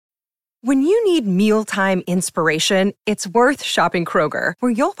When you need mealtime inspiration, it's worth shopping Kroger,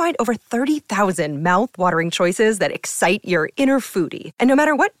 where you'll find over 30,000 mouth-watering choices that excite your inner foodie. And no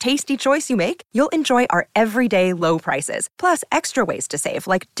matter what tasty choice you make, you'll enjoy our everyday low prices, plus extra ways to save,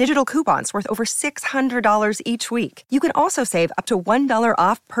 like digital coupons worth over $600 each week. You can also save up to $1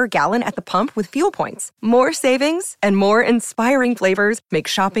 off per gallon at the pump with fuel points. More savings and more inspiring flavors make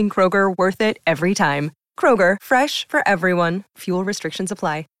shopping Kroger worth it every time. Kroger, fresh for everyone. Fuel restrictions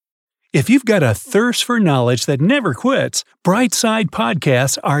apply. If you've got a thirst for knowledge that never quits, Brightside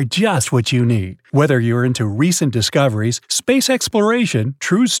Podcasts are just what you need. Whether you're into recent discoveries, space exploration,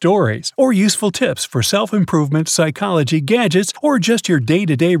 true stories, or useful tips for self-improvement, psychology, gadgets, or just your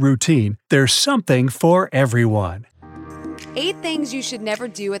day-to-day routine, there's something for everyone. 8 things you should never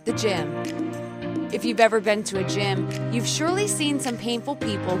do at the gym. If you've ever been to a gym, you've surely seen some painful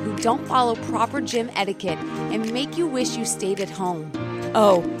people who don't follow proper gym etiquette and make you wish you stayed at home.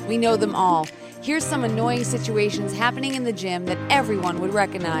 Oh, we know them all. Here's some annoying situations happening in the gym that everyone would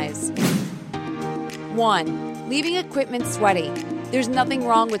recognize. 1. Leaving equipment sweaty. There's nothing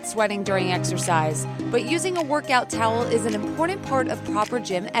wrong with sweating during exercise, but using a workout towel is an important part of proper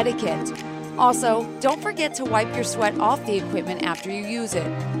gym etiquette. Also, don't forget to wipe your sweat off the equipment after you use it.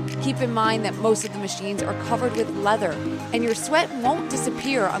 Keep in mind that most of the machines are covered with leather, and your sweat won't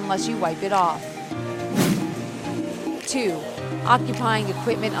disappear unless you wipe it off. 2. Occupying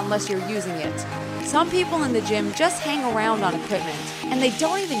equipment unless you're using it. Some people in the gym just hang around on equipment, and they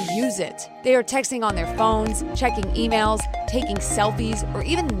don't even use it. They are texting on their phones, checking emails, taking selfies, or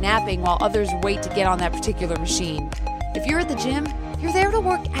even napping while others wait to get on that particular machine. If you're at the gym, you're there to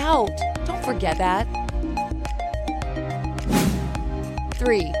work out. Don't forget that.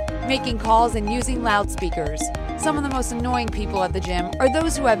 3. Making calls and using loudspeakers. Some of the most annoying people at the gym are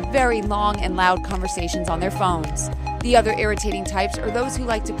those who have very long and loud conversations on their phones. The other irritating types are those who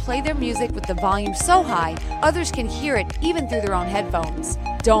like to play their music with the volume so high, others can hear it even through their own headphones.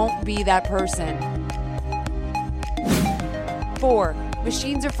 Don't be that person. 4.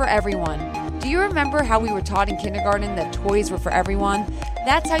 Machines are for everyone. Do you remember how we were taught in kindergarten that toys were for everyone?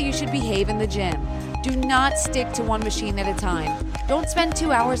 That's how you should behave in the gym. Do not stick to one machine at a time. Don't spend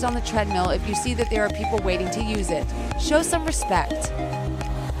 2 hours on the treadmill if you see that there are people waiting to use it. Show some respect.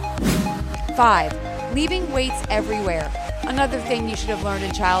 5. Leaving weights everywhere. Another thing you should have learned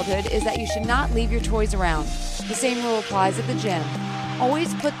in childhood is that you should not leave your toys around. The same rule applies at the gym.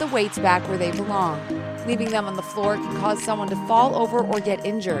 Always put the weights back where they belong. Leaving them on the floor can cause someone to fall over or get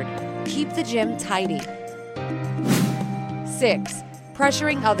injured. Keep the gym tidy. 6.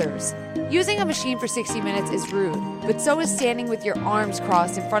 Pressuring others. Using a machine for 60 minutes is rude, but so is standing with your arms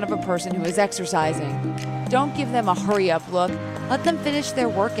crossed in front of a person who is exercising. Don't give them a hurry-up look. Let them finish their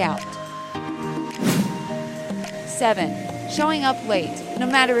workout. 7. Showing up late. No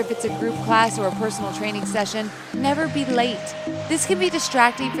matter if it's a group class or a personal training session, never be late. This can be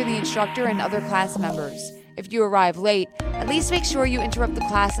distracting for the instructor and other class members. If you arrive late, at least make sure you interrupt the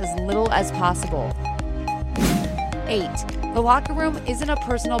class as little as possible. 8. The locker room isn't a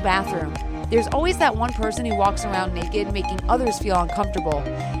personal bathroom. There's always that one person who walks around naked, making others feel uncomfortable.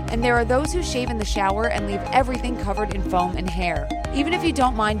 And there are those who shave in the shower and leave everything covered in foam and hair. Even if you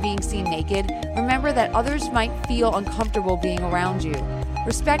don't mind being seen naked, remember that others might feel uncomfortable being around you.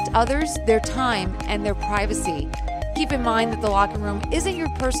 Respect others, their time, and their privacy. Keep in mind that the locker room isn't your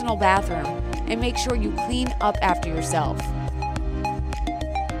personal bathroom, and make sure you clean up after yourself.